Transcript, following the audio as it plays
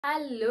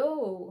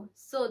Hello.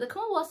 So the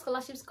Commonwealth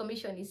Scholarships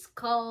Commission is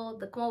called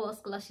the Commonwealth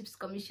Scholarships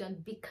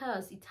Commission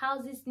because it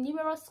houses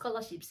numerous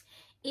scholarships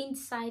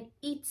inside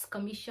its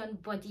commission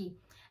body.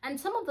 And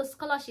some of the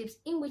scholarships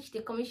in which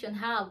the commission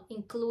have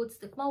includes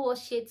the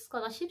Commonwealth Shade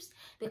Scholarships,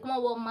 the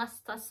Commonwealth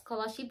Master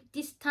Scholarship,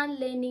 Distant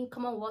Learning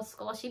Commonwealth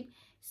Scholarship,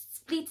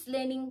 Split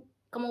Learning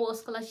Commonwealth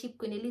Scholarship,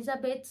 Queen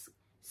Elizabeth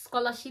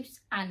Scholarships,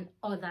 and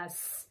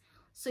others.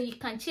 So you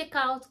can check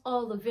out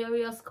all the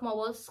various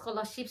Commonwealth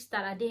scholarships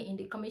that are there in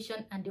the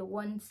commission and the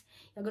ones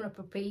you're going to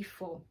prepare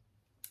for.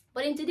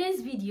 But in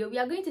today's video, we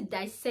are going to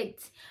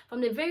dissect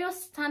from the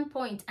various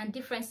standpoints and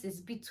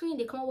differences between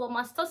the Commonwealth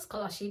Master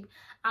Scholarship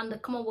and the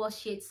Commonwealth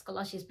Shade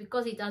Scholarships,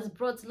 because it has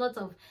brought lots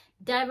of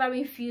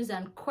diverging views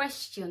and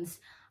questions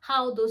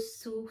how those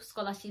two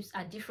scholarships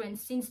are different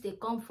since they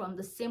come from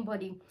the same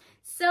body.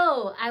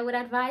 So I would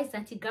advise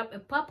that you grab a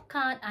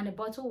popcorn and a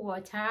bottle of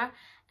water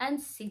and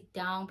sit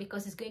down,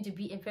 because it's going to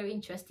be a very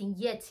interesting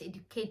yet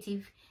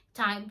educative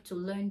time to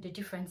learn the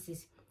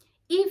differences.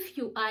 If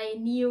you are a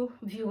new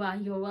viewer,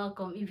 you're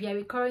welcome. If you're a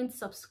recurrent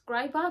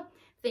subscriber,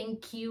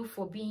 thank you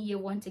for being here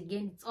once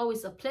again. It's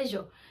always a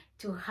pleasure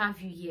to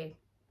have you here.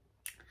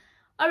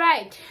 All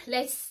right,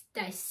 let's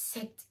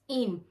dissect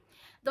in.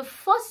 The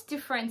first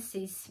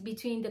differences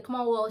between the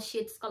Commonwealth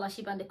Shade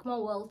Scholarship and the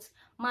Commonwealth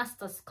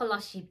Master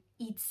Scholarship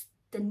is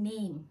the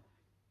name.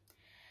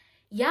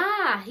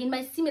 Yeah, it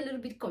might seem a little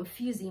bit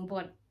confusing,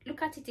 but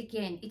look at it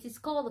again. It is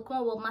called the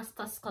Commonwealth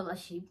Master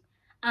Scholarship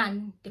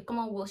and the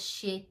Commonwealth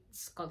Shade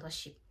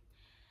Scholarship.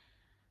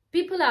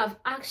 People have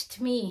asked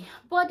me,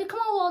 but the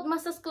Commonwealth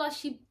Master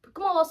Scholarship,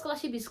 Commonwealth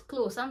Scholarship is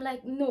close. I'm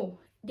like, no,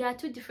 they are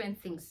two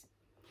different things.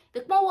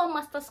 The Commonwealth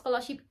Master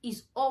Scholarship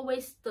is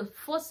always the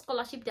first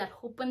scholarship that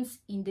opens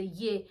in the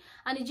year,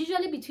 and it's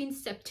usually between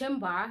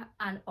September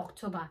and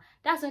October.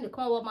 That's when the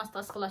Commonwealth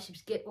Master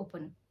Scholarships get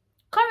open.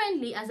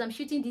 Currently, as I'm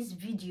shooting this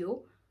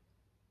video,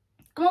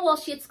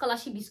 Commonwealth Shade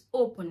Scholarship is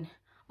open,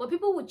 but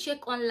people will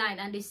check online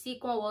and they see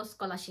Commonwealth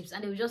Scholarships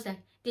and they will just say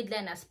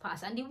deadline has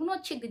passed, and they will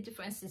not check the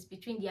differences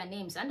between their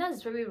names, and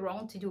that's very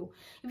wrong to do.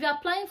 If you're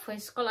applying for a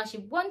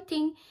scholarship, one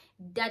thing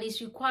that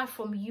is required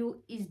from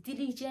you is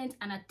diligence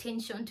and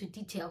attention to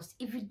details.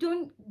 If you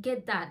don't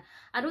get that,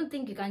 I don't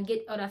think you can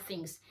get other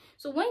things.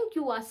 So when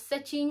you are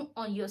searching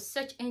on your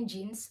search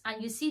engines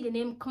and you see the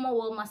name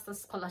Commonwealth Master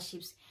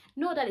Scholarships,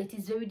 know that it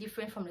is very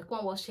different from the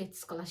Commonwealth Shade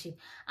Scholarship.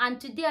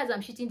 And today, as I'm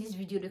shooting this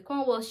video, the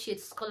Commonwealth Shade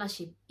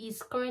Scholarship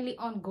is currently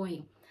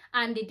ongoing,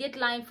 and the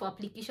deadline for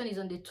application is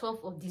on the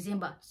 12th of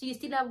December. So you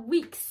still have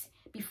weeks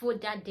before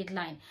that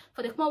deadline.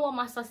 For the Commonwealth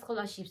Master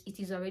Scholarships, it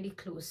is already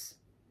closed.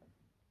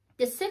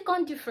 The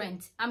second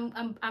difference,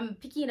 I'm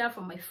picking it up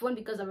from my phone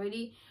because I've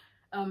already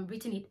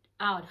written it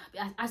out.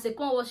 As a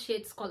Commonwealth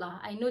Shade Scholar,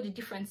 I know the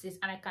differences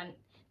and I can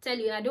tell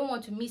you, I don't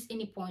want to miss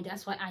any point.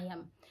 That's why I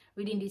am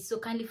reading this, so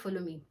kindly follow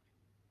me.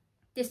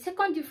 The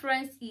second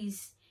difference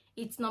is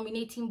its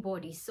nominating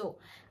body. So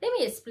let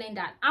me explain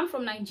that. I'm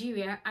from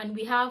Nigeria, and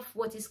we have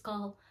what is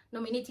called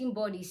nominating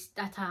bodies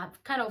that are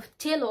kind of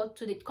tailored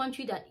to the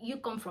country that you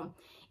come from.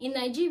 In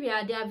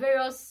Nigeria, there are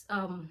various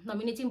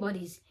nominating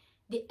bodies.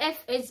 The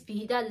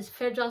FSB, that is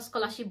Federal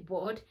Scholarship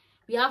Board.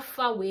 We have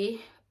FAWE,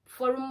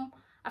 Forum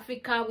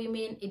Africa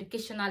Women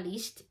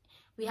Educationalist.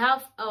 We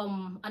have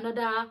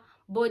another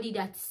body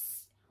that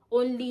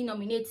only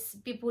nominates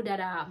people that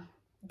are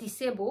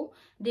disabled.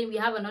 Then we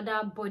have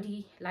another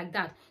body like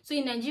that. So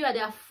in Nigeria,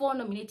 there are 4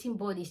 nominating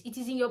bodies. It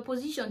is in your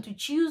position to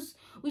choose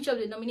which of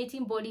the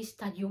nominating bodies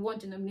that you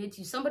want to nominate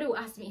you. Somebody will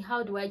ask me,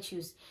 how do I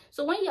choose?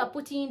 So when you are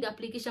putting in the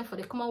application for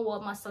the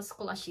Commonwealth Master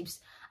Scholarships,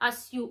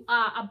 as you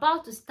are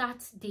about to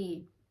start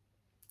the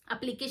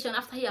application,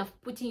 after you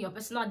have put in your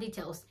personal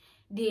details,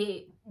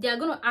 they are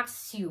going to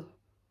ask you,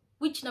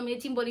 which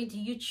nominating body do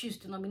you choose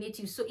to nominate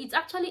you? So it's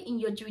actually in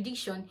your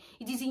jurisdiction.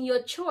 It is in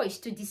your choice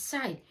to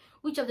decide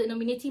which of the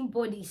nominating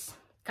bodies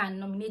can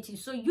nominate you.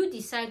 So you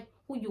decide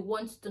who you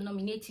want to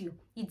nominate you.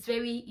 It's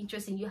very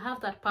interesting. You have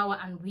that power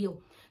and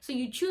will. So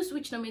you choose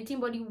which nominating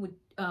body would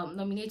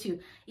nominate you.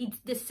 It's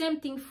the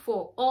same thing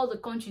for all the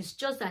countries,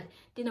 just that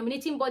the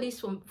nominating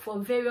bodies for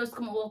various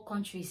Commonwealth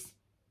countries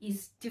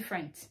is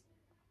different.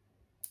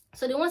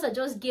 So the ones I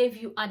just gave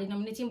you are the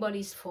nominating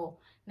bodies for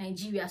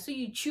Nigeria. So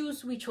you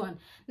choose which one.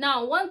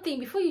 Now, one thing,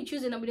 before you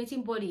choose a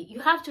nominating body, you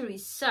have to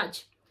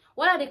research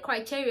what are the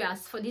criteria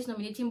for this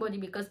nominating body,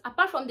 because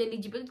apart from the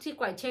eligibility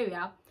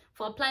criteria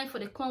for applying for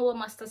the Commonwealth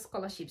Master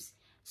Scholarships,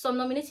 some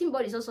nominating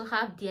bodies also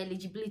have the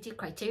eligibility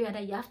criteria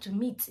that you have to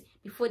meet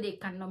before they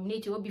can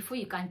nominate you, or before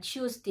you can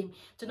choose them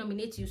to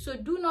nominate you. So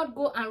do not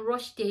go and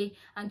rush there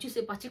and choose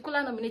a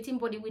particular nominating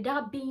body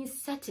without being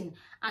certain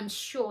and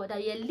sure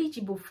that you're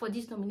eligible for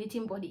this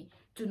nominating body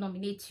to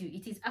nominate you.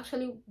 It is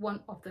actually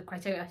one of the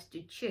criteria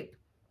to check.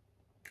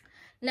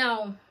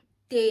 Now,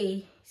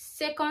 the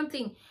second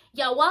thing,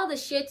 while the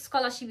Shade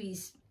Scholarship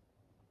is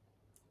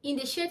in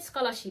the Shade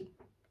Scholarship,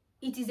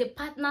 it is a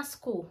partner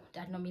school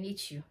that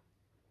nominates you.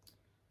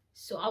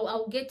 So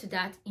I'll get to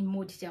that in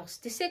more details.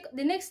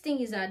 The next thing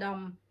is that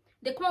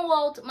the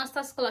Commonwealth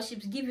Master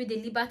Scholarships give you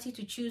the liberty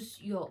to choose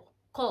your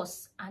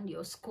course and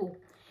your school.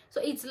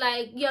 So it's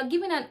like you're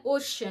given an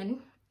ocean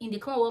in the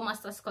Commonwealth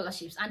Master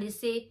Scholarships, and they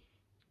say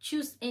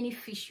choose any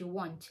fish you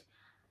want.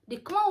 The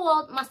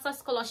Commonwealth Master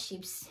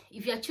Scholarships,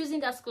 if you are choosing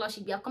that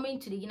scholarship, you are coming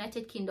to the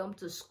United Kingdom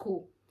to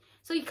school.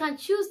 So you can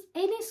choose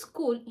any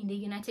school in the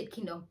United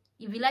Kingdom.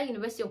 If you like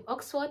University of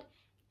Oxford,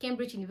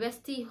 Cambridge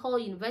University, Hull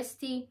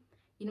University,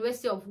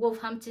 University of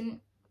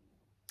Wolverhampton,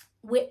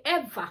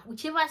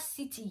 whichever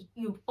city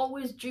you've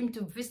always dreamed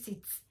to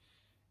visit,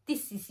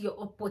 this is your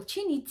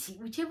opportunity.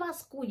 Whichever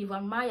school you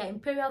admire,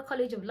 Imperial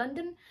College of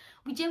London,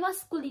 whichever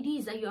school it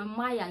is that you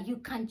admire, you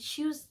can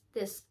choose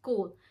the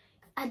school.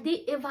 Had there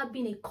ever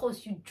been a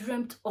course you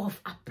dreamt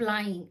of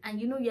applying and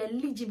you know you're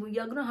eligible,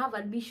 you're going to have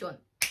admission?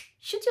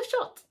 Shoot your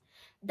shot.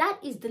 That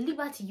is the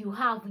liberty you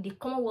have with the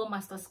Commonwealth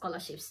Master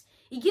Scholarships.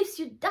 It gives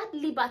you that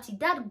liberty,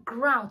 that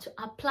ground to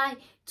apply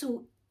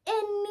to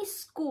any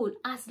school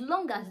as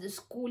long as the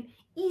school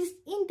is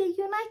in the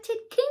United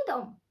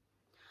Kingdom.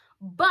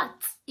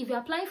 But if you're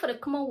applying for the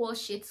Commonwealth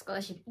Shade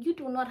Scholarship, you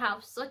do not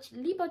have such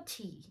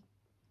liberty.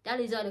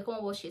 That is why the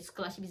Commonwealth Shade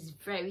Scholarship is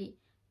very,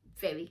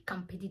 very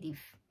competitive.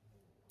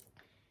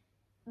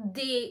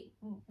 The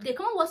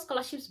Commonwealth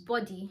Scholarships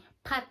body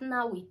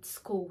partner with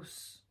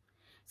schools.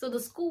 So the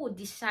school will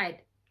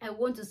decide, I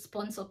want to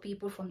sponsor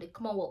people from the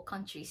Commonwealth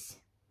countries.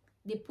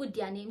 They put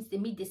their names, they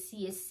meet the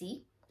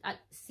CSC at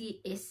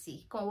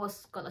CSC,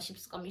 Commonwealth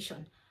Scholarships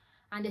Commission.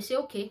 And they say,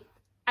 okay,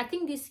 I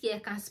think this year I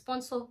can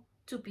sponsor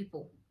 2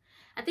 people.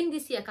 I think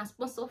this year I can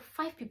sponsor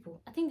 5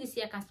 people. I think this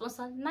year I can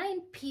sponsor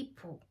 9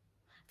 people.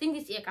 I think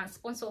this year I can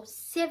sponsor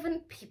 7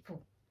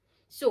 people.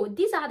 So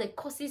these are the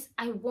courses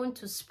I want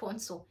to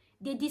sponsor.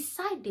 They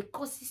decide the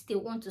courses they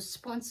want to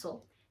sponsor.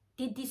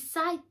 They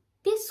decide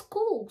the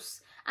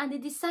schools, and they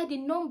decide the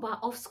number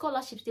of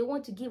scholarships they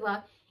want to give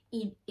out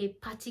in a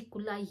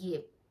particular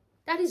year.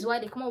 That is why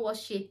the Commonwealth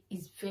Shade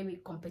is very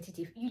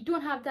competitive. You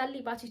don't have that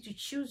liberty to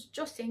choose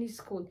just any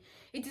school.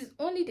 It is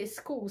only the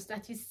schools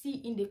that you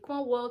see in the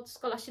Commonwealth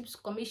Scholarships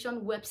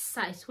Commission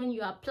website when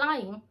you're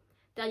applying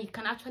that you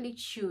can actually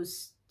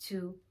choose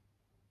to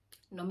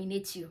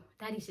nominate you.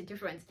 That is the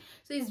difference.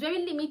 So it's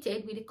very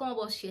limited with the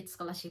Commonwealth Shade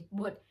Scholarship,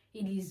 but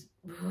it is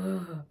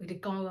with the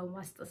Commonwealth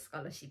Master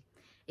Scholarship.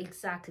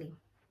 Exactly.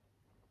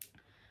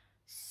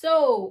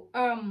 So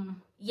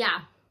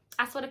yeah,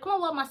 as for the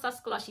Commonwealth Master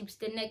Scholarships,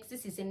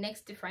 this is the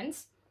next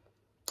difference.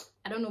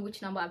 I don't know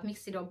which number, I've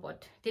mixed it up,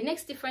 but the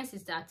next difference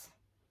is that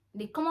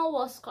the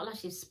Commonwealth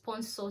Scholarship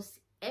sponsors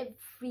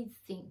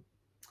everything,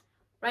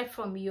 right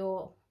from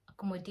your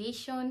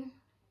accommodation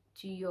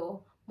to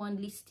your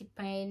monthly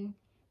stipend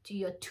to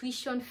your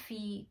tuition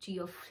fee to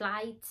your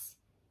flights.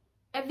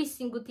 Every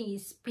single thing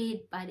is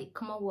paid by the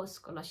Commonwealth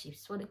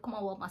Scholarships, for the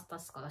Commonwealth Master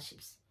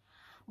Scholarships.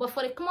 But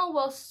for the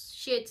Commonwealth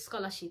Shared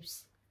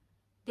Scholarships,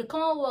 the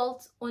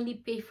Commonwealth only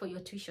pay for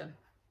your tuition.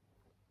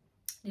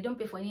 They don't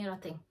pay for any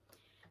other thing.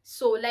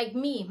 So like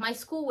me, my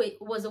school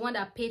was the one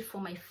that paid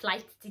for my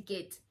flight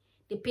ticket.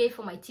 They paid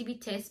for my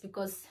TB test,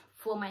 because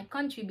for my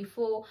country,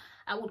 before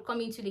I would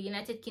come into the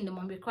United Kingdom,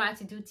 I'm required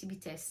to do TB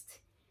test.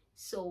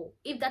 So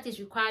if that is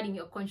required in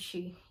your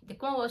country, the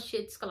Commonwealth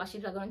Shared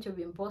Scholarships are going to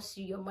reimburse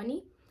you your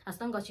money as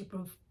long as you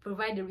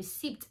provide the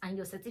receipt and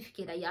your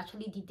certificate that you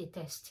actually did the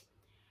test.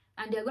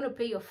 And they're going to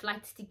pay your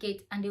flight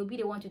ticket, and they'll be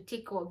the one to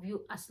take care of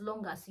you as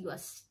long as you are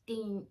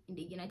staying in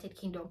the United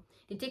Kingdom.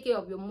 They take care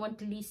of your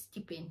monthly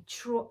stipend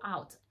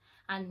throughout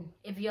and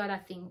every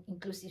other thing,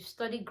 inclusive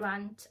study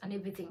grant and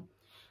everything.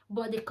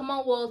 But the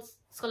Commonwealth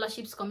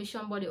Scholarships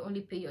Commission body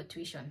only pay your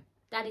tuition.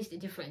 That is the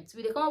difference.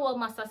 With the Commonwealth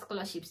Master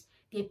Scholarships,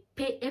 they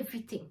pay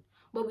everything.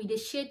 But with the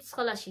Shared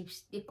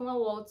Scholarships, the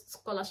Commonwealth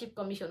Scholarship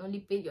Commission only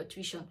pay your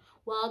tuition,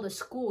 while the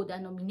school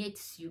that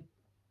nominates you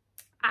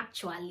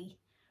actually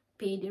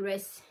pay the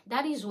rest.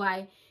 That is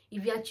why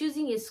if you are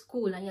choosing a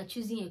school and you're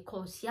choosing a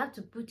course, you have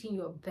to put in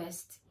your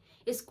best.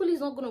 A school is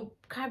not going to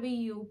carry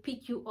you,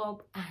 pick you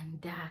up,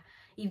 and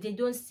if they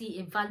don't see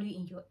a value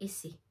in your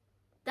essay.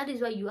 That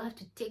is why you have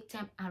to take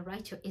time and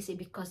write your essay,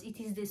 because it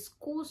is the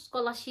school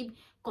scholarship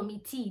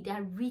committee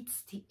that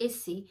reads the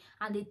essay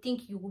and they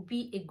think you will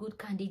be a good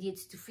candidate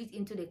to fit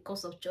into the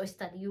course of choice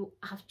that you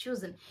have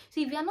chosen.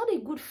 So if you are not a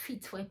good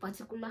fit for a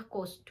particular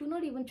course, do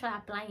not even try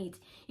applying it.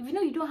 If you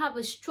know you don't have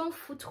a strong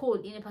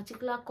foothold in a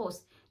particular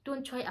course,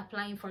 don't try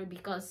applying for it,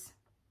 because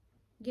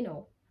you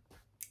know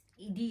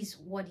it is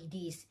what it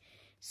is.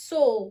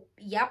 So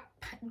yep,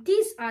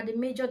 these are the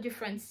major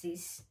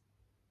differences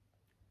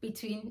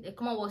between the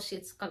Commonwealth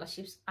Shade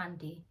Scholarships and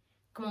the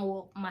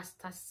Commonwealth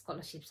Master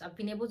Scholarships. I've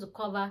been able to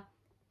cover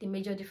the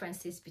major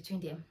differences between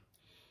them.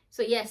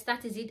 So yes,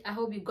 that is it. I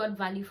hope you got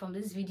value from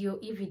this video.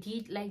 If you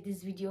did like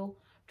this video,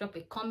 drop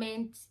a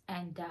comment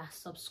and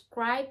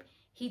subscribe.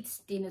 Hit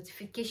the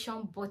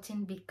notification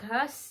button,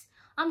 because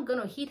I'm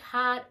gonna hit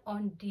hard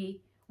on the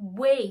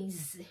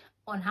ways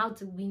on how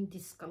to win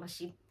this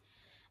scholarship.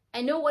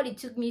 I know what it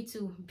took me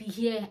to be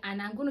here,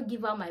 and I'm going to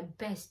give out my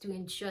best to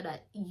ensure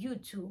that you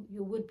too,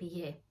 you would be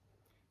here.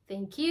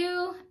 Thank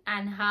you,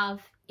 and have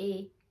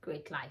a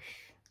great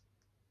life.